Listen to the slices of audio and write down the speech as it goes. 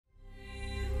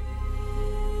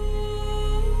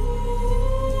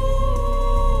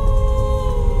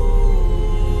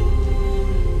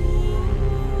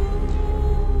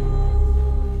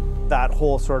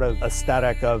whole sort of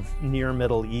aesthetic of near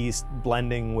Middle East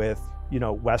blending with, you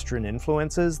know, Western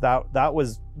influences. That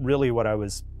was really what I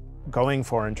was going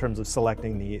for in terms of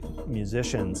selecting the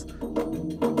musicians.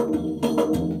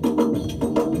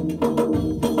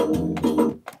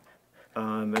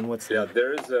 And what's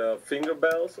there's finger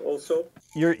bells also.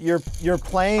 Your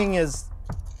playing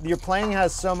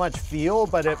has so much feel,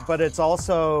 but it's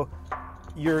also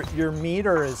your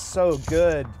meter is so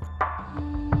good.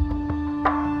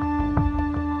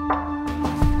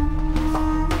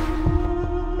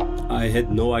 I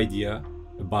had no idea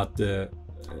about the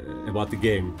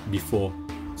game before,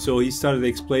 so he started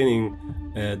explaining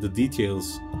the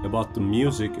details about the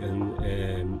music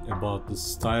and about the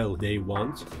style they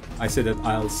want. I said that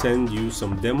I'll send you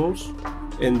some demos,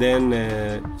 and then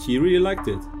he really liked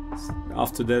it.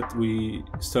 After that, we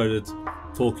started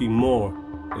talking more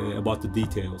about the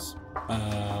details.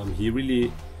 He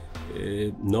really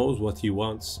knows what he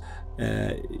wants.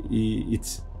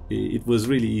 It was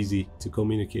really easy to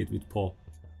communicate with Paul.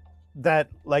 That,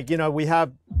 like, you know, we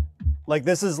have, like,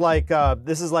 this is like a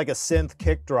synth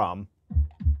kick drum.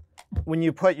 When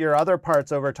you put your other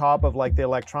parts over top of like the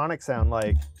electronic sound,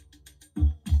 like,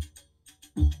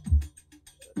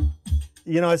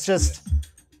 you know, it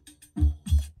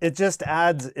just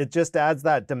adds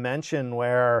that dimension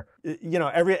where, you know,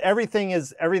 everything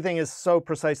is so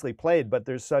precisely played, but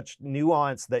there's such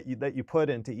nuance that you put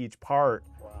into each part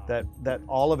that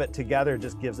all of it together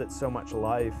just gives it so much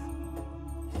life.